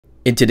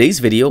In today's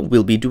video,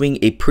 we'll be doing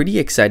a pretty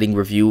exciting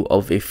review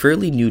of a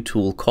fairly new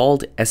tool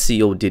called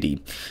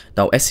Seodity.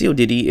 Now,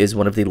 Seodity is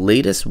one of the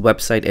latest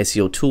website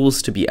SEO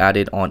tools to be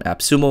added on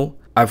AppSumo.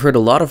 I've heard a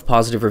lot of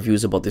positive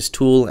reviews about this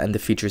tool and the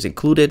features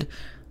included.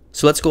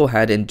 So let's go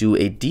ahead and do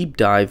a deep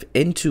dive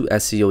into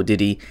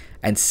Seodity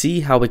and see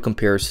how it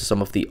compares to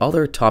some of the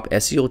other top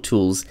SEO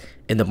tools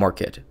in the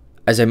market.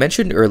 As I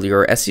mentioned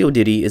earlier,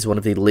 Seodity is one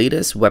of the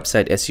latest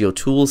website SEO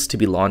tools to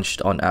be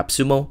launched on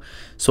AppSumo,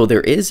 so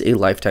there is a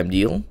lifetime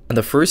deal, and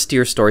the first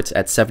tier starts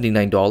at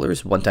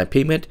 $79 one-time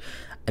payment,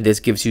 and this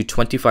gives you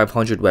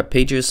 2,500 web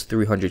pages,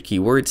 300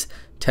 keywords,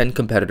 10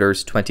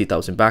 competitors,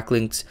 20,000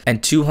 backlinks,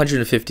 and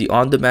 250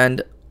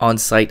 on-demand,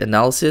 on-site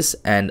analysis,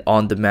 and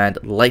on-demand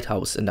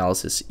lighthouse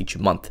analysis each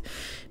month.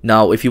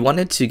 Now, if you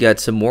wanted to get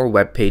some more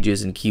web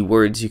pages and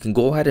keywords, you can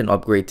go ahead and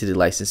upgrade to the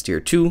license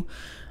tier 2.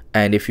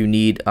 And if you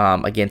need,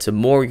 again, some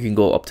more, you can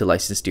go up to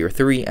license tier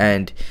 3.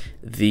 And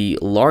the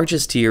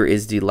largest tier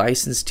is the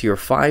license tier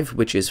 5,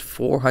 which is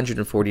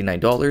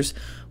 $449.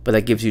 But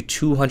that gives you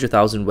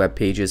 200,000 web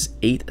pages,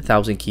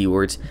 8,000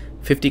 keywords,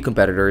 50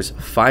 competitors,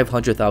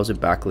 500,000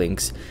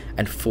 backlinks,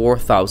 and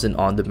 4,000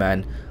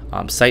 on-demand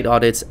site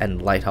audits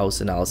and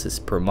lighthouse analysis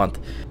per month.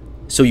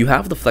 So you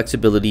have the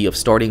flexibility of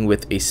starting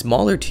with a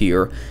smaller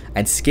tier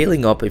and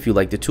scaling up if you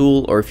like the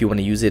tool or if you want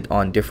to use it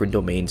on different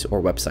domains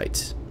or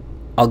websites.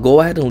 I'll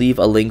go ahead and leave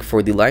a link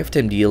for the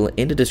lifetime deal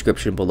in the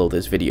description below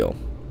this video.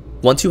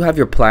 Once you have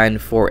your plan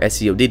for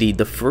Seodity,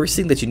 the first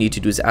thing that you need to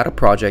do is add a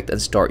project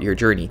and start your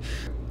journey.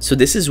 So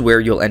this is where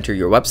you'll enter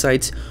your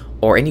websites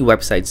or any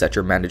websites that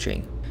you're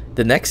managing.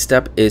 The next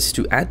step is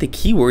to add the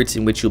keywords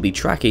in which you'll be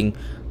tracking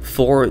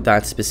for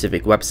that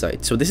specific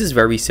website. So this is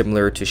very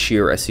similar to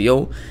Sheer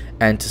SEO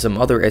and to some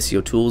other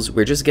SEO tools.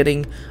 We're just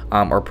getting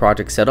our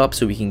project set up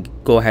so we can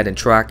go ahead and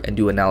track and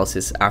do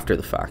analysis after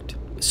the fact.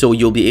 So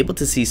you'll be able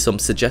to see some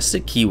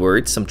suggested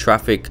keywords, some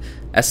traffic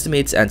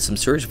estimates, and some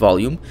search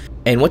volume.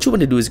 And what you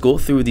want to do is go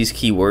through these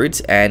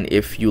keywords, and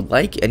if you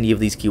like any of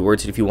these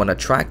keywords, and if you want to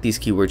track these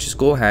keywords, just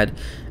go ahead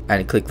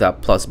and click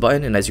that plus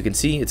button. And as you can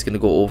see, it's going to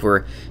go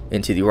over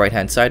into the right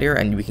hand side here,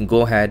 and we can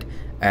go ahead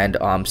and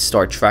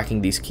start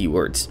tracking these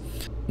keywords.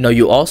 Now,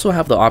 you also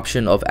have the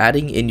option of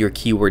adding in your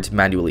keywords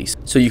manually.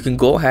 So you can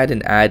go ahead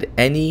and add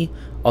any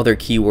other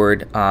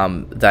keyword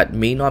that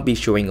may not be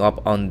showing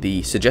up on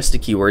the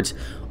suggested keywords,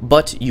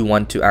 but you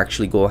want to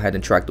actually go ahead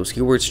and track those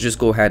keywords. So just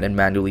go ahead and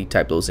manually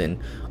type those in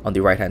on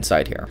the right hand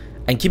side here.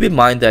 And keep in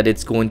mind that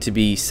it's going to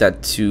be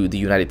set to the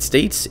United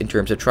States in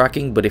terms of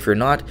tracking, but if you're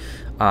not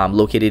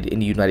located in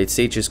the United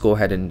States, just go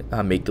ahead and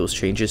make those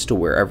changes to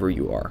wherever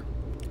you are.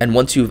 And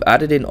once you've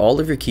added in all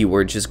of your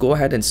keywords, just go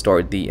ahead and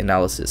start the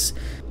analysis.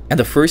 And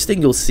the first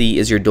thing you'll see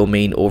is your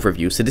domain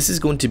overview. So this is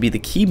going to be the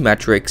key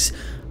metrics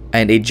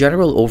and a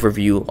general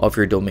overview of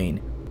your domain.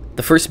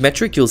 The first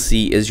metric you'll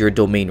see is your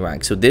domain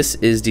rank. So this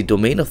is the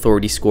domain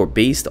authority score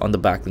based on the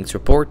backlinks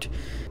report.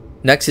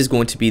 Next is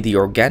going to be the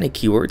organic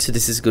keywords. So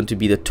this is going to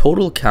be the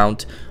total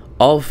count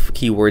of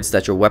keywords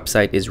that your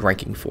website is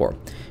ranking for.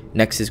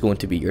 Next is going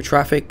to be your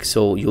traffic.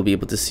 So you'll be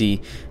able to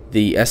see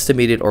the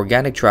estimated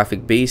organic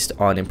traffic based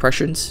on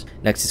impressions.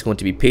 Next is going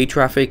to be paid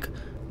traffic.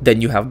 Then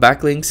you have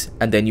backlinks,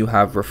 and then you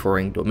have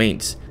referring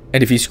domains.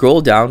 And if you scroll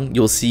down,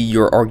 you'll see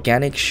your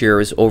organic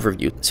shares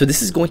overview. So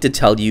this is going to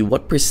tell you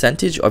what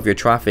percentage of your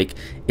traffic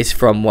is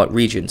from what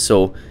region.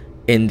 So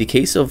in the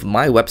case of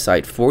my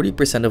website,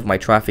 40% of my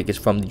traffic is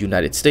from the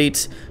United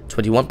States,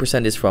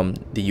 21% is from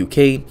the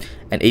UK,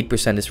 and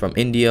 8% is from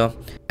India,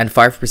 and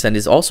 5%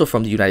 is also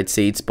from the United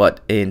States, but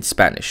in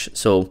Spanish.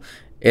 So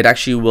it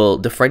actually will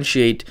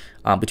differentiate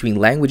between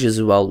languages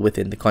as well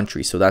within the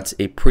country. So that's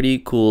a pretty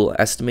cool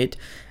estimate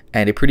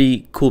and a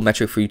pretty cool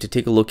metric for you to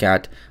take a look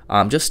at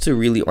just to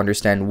really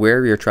understand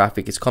where your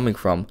traffic is coming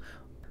from.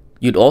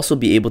 You'd also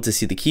be able to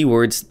see the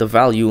keywords, the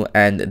value,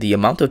 and the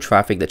amount of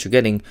traffic that you're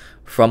getting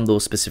from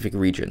those specific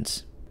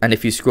regions. And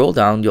if you scroll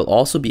down, you'll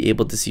also be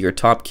able to see your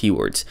top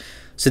keywords.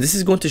 So this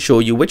is going to show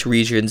you which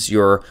regions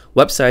your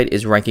website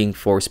is ranking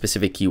for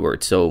specific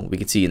keywords. So we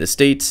can see in the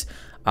States,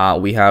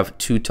 we have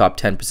 2 top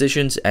 10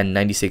 positions and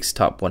 96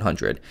 top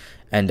 100.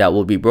 And that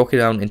will be broken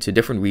down into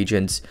different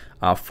regions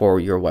for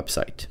your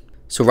website.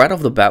 So right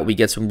off the bat, we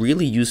get some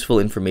really useful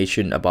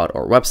information about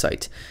our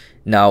website.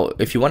 Now,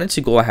 if you wanted to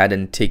go ahead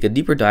and take a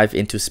deeper dive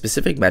into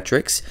specific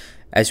metrics,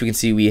 as you can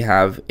see, we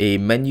have a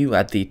menu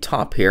at the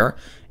top here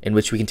in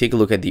which we can take a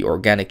look at the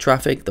organic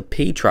traffic, the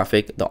paid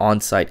traffic, the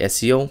on-site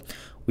SEO.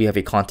 We have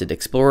a content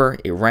explorer,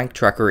 a rank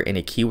tracker, and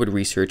a keyword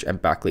research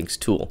and backlinks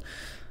tool.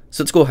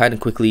 So let's go ahead and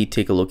quickly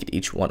take a look at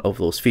each one of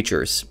those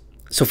features.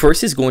 So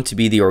first is going to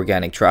be the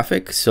organic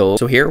traffic. So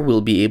here we'll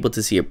be able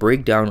to see a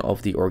breakdown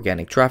of the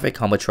organic traffic,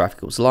 how much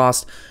traffic was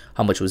lost,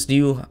 how much was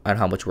new, and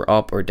how much were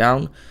up or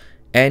down.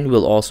 And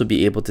we'll also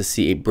be able to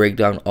see a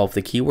breakdown of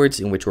the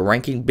keywords in which we're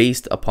ranking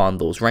based upon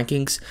those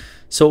rankings.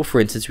 So for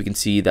instance, we can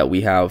see that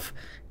we have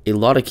a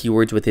lot of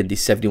keywords within the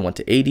 71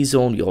 to 80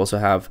 zone. We also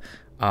have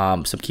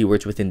some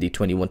keywords within the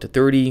 21 to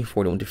 30,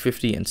 41 to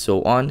 50, and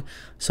so on.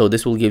 So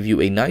this will give you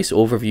a nice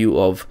overview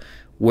of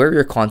where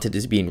your content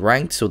is being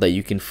ranked so that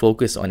you can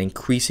focus on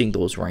increasing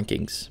those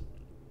rankings.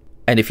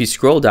 And if you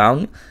scroll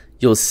down,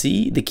 you'll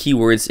see the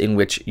keywords in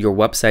which your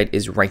website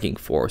is ranking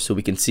for. So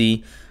we can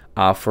see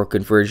for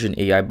conversion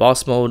AI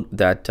boss mode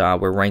that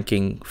we're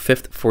ranking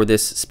 5th for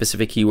this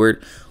specific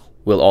keyword.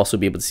 We'll also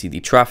be able to see the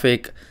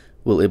traffic.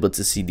 We'll be able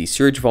to see the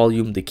search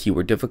volume, the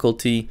keyword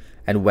difficulty,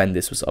 and when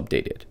this was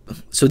updated.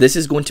 So this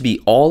is going to be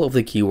all of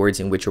the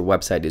keywords in which your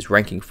website is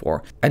ranking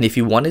for. And if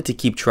you wanted to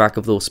keep track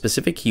of those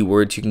specific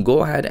keywords, you can go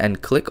ahead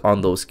and click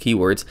on those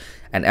keywords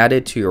and add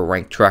it to your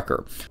rank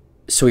tracker.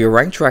 So your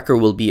rank tracker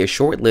will be a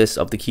short list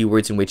of the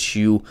keywords in which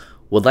you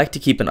would like to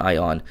keep an eye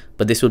on,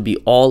 but this would be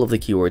all of the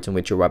keywords in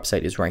which your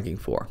website is ranking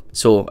for.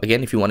 So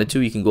again, if you wanted to,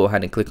 you can go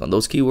ahead and click on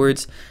those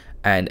keywords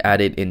and add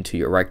it into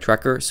your rank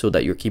tracker so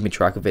that you're keeping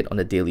track of it on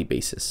a daily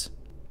basis.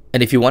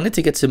 And if you wanted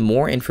to get some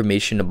more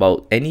information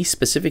about any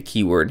specific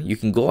keyword, you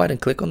can go ahead and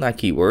click on that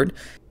keyword.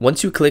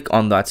 Once you click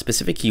on that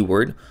specific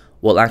keyword,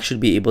 we'll actually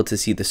be able to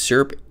see the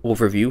SERP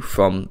overview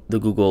from the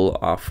Google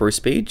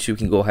first page. You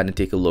can go ahead and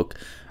take a look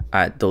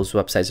at those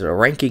websites that are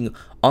ranking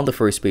on the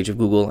first page of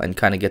Google and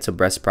kind of get some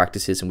best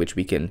practices in which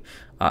we can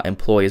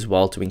employ as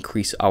well to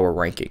increase our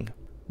ranking.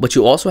 But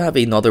you also have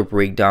another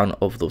breakdown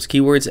of those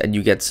keywords, and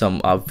you get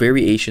some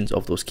variations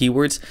of those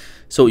keywords.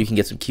 So you can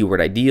get some keyword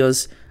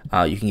ideas,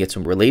 you can get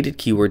some related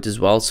keywords as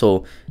well.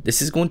 So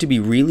this is going to be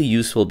really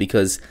useful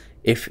because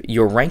if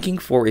you're ranking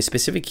for a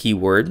specific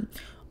keyword,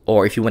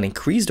 or if you want to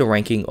increase the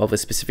ranking of a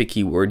specific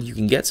keyword, you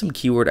can get some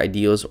keyword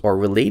ideas or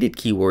related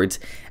keywords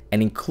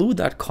and include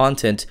that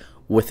content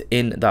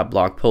within that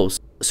blog post.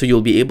 So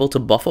you'll be able to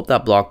buff up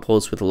that blog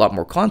post with a lot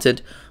more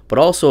content, but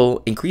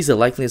also increase the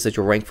likeliness that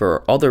you'll rank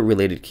for other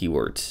related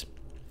keywords.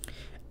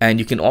 And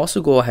you can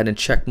also go ahead and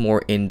check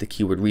more in the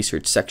keyword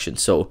research section.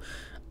 So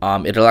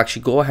it'll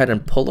actually go ahead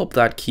and pull up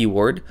that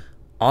keyword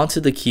onto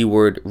the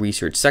keyword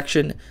research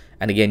section.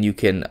 And again, you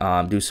can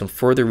do some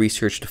further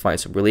research to find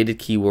some related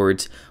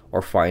keywords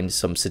or find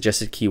some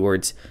suggested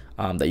keywords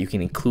that you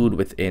can include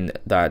within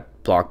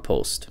that blog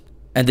post.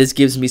 And this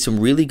gives me some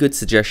really good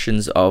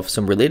suggestions of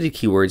some related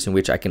keywords in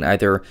which I can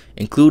either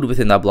include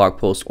within that blog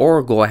post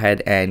or go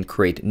ahead and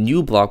create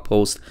new blog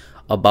posts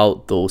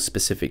about those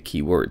specific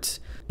keywords.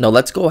 Now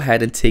let's go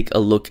ahead and take a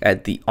look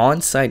at the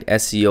on-site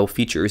SEO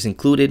features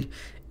included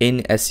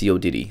in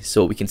Seodity.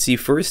 So we can see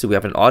first that we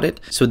have an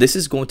audit. So this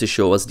is going to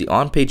show us the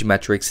on-page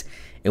metrics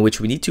in which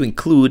we need to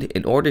include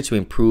in order to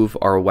improve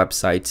our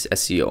website's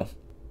SEO.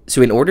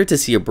 So in order to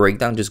see a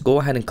breakdown, just go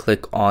ahead and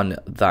click on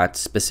that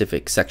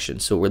specific section.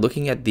 So we're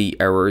looking at the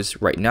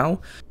errors right now.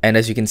 And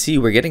as you can see,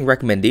 we're getting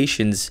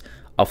recommendations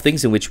of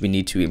things in which we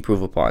need to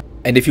improve upon.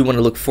 And if you want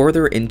to look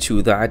further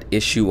into that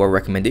issue or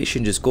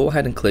recommendation, just go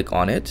ahead and click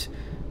on it.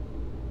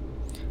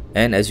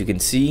 And as you can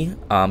see,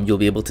 you'll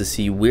be able to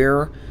see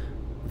where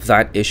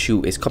that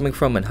issue is coming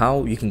from and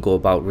how you can go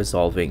about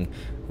resolving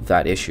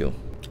that issue.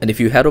 And if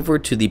you head over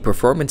to the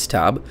performance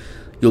tab,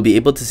 you'll be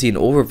able to see an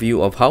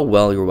overview of how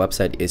well your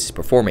website is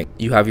performing.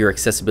 You have your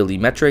accessibility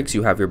metrics,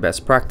 you have your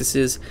best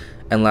practices,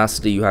 and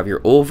lastly, you have your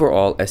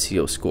overall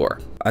SEO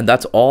score. And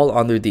that's all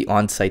under the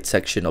on-site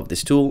section of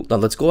this tool. Now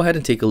let's go ahead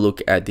and take a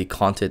look at the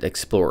Content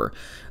Explorer.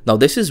 Now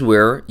this is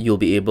where you'll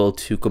be able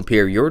to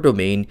compare your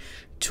domain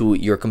to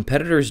your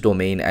competitor's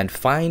domain and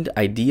find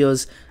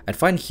ideas and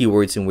find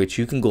keywords in which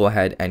you can go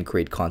ahead and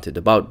create content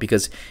about.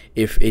 Because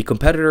if a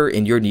competitor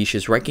in your niche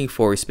is ranking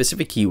for a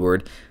specific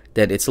keyword,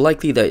 then it's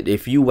likely that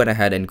if you went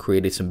ahead and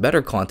created some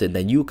better content,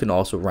 then you can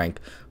also rank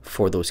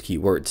for those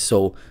keywords.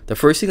 So the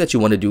first thing that you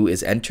want to do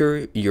is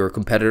enter your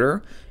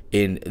competitor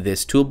in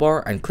this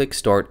toolbar and click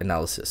Start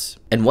Analysis.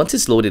 And once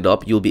it's loaded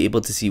up, you'll be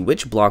able to see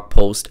which blog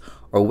post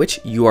or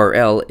which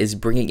URL is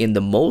bringing in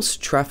the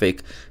most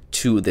traffic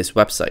to this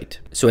website.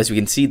 So as we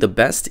can see, the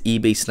best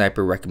eBay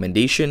sniper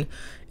recommendation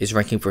is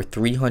ranking for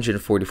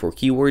 344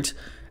 keywords.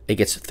 It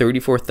gets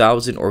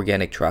 34,000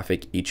 organic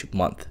traffic each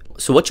month.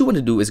 So what you want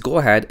to do is go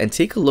ahead and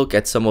take a look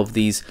at some of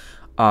these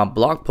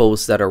blog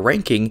posts that are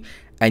ranking,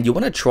 and you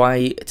want to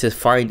try to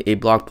find a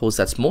blog post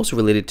that's most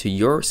related to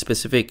your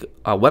specific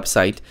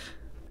website,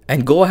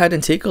 and go ahead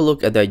and take a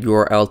look at that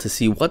URL to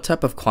see what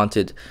type of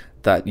content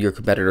that your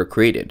competitor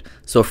created.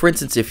 So for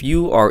instance, if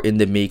you are in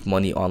the make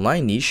money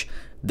online niche,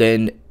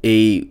 then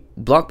a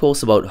blog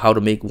post about how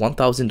to make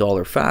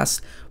 $1,000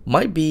 fast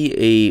might be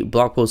a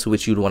blog post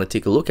which you'd want to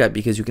take a look at,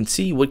 because you can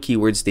see what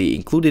keywords they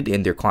included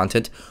in their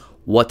content,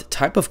 what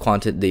type of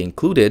content they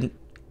included.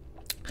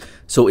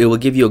 So it will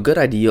give you a good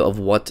idea of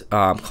what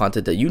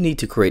content that you need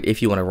to create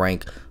if you want to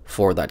rank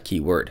for that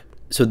keyword.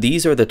 So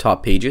these are the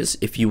top pages.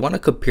 If you want to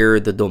compare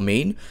the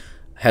domain,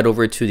 head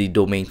over to the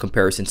domain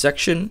comparison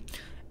section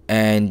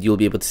and you'll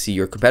be able to see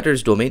your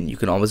competitor's domain. You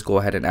can always go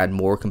ahead and add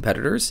more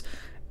competitors.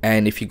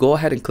 And if you go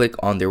ahead and click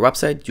on their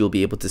website, you'll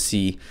be able to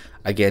see,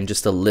 again,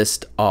 just a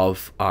list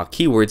of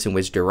keywords in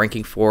which they're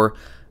ranking for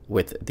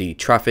with the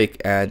traffic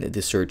and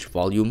the search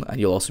volume, and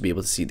you'll also be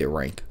able to see their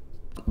rank.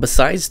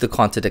 Besides the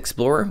Content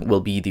Explorer will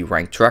be the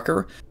rank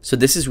tracker. So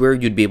this is where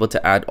you'd be able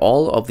to add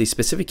all of the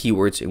specific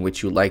keywords in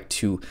which you like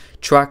to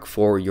track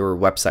for your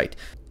website.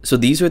 So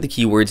these are the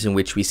keywords in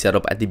which we set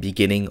up at the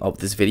beginning of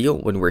this video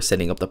when we're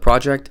setting up the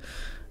project.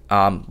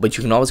 But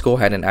you can always go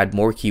ahead and add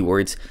more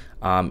keywords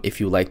if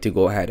you like to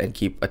go ahead and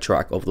keep a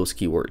track of those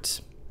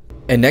keywords.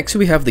 And next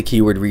we have the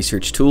keyword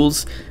research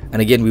tools.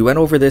 And again, we went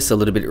over this a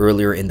little bit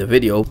earlier in the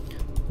video,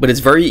 but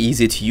it's very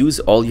easy to use.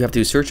 All you have to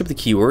do is search up the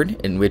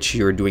keyword in which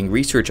you're doing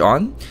research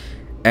on,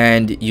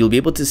 and you'll be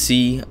able to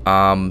see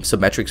some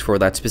metrics for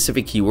that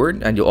specific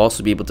keyword, and you'll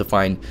also be able to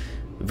find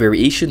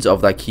variations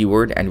of that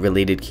keyword and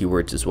related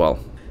keywords as well.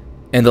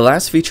 And the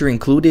last feature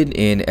included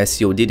in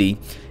Seodity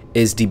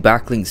is the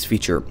backlinks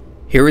feature.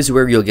 Here is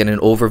where you'll get an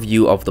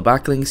overview of the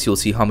backlinks. You'll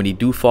see how many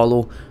do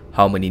follow,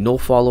 how many no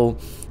follow,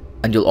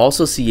 and you'll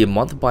also see a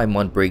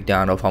month-by-month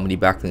breakdown of how many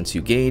backlinks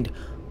you gained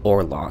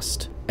or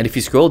lost. And if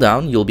you scroll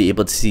down, you'll be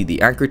able to see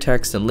the anchor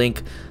text and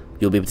link.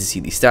 You'll be able to see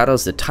the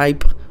status, the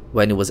type,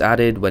 when it was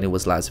added, when it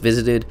was last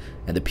visited,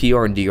 and the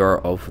PR and DR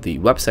of the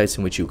websites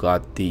in which you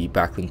got the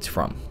backlinks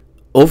from.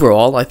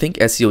 Overall, I think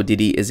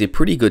Seodity is a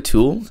pretty good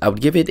tool. I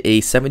would give it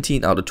a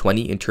 17 out of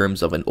 20 in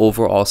terms of an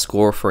overall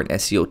score for an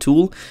SEO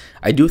tool.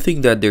 I do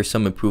think that there's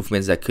some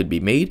improvements that could be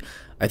made.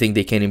 I think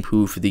they can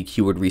improve the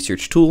keyword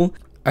research tool,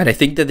 and I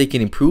think that they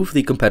can improve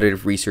the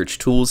competitive research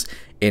tools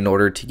in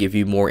order to give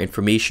you more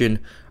information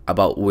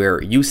about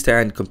where you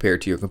stand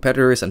compared to your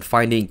competitors and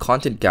finding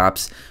content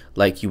gaps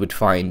like you would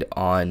find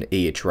on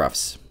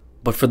Ahrefs.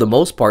 But for the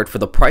most part, for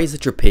the price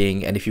that you're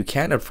paying, and if you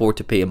can't afford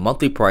to pay a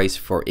monthly price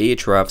for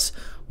Ahrefs,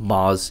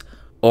 Moz,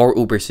 or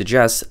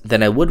Ubersuggest,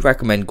 then I would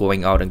recommend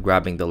going out and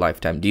grabbing the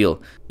lifetime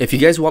deal. If you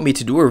guys want me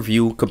to do a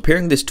review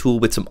comparing this tool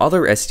with some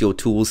other SEO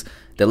tools,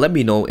 then let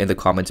me know in the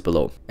comments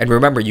below. And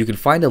remember, you can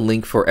find a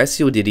link for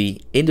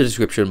Seodity in the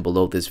description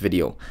below this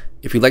video.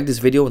 If you like this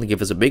video, then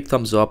give us a big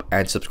thumbs up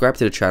and subscribe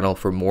to the channel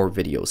for more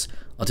videos.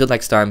 Until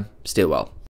next time, stay well.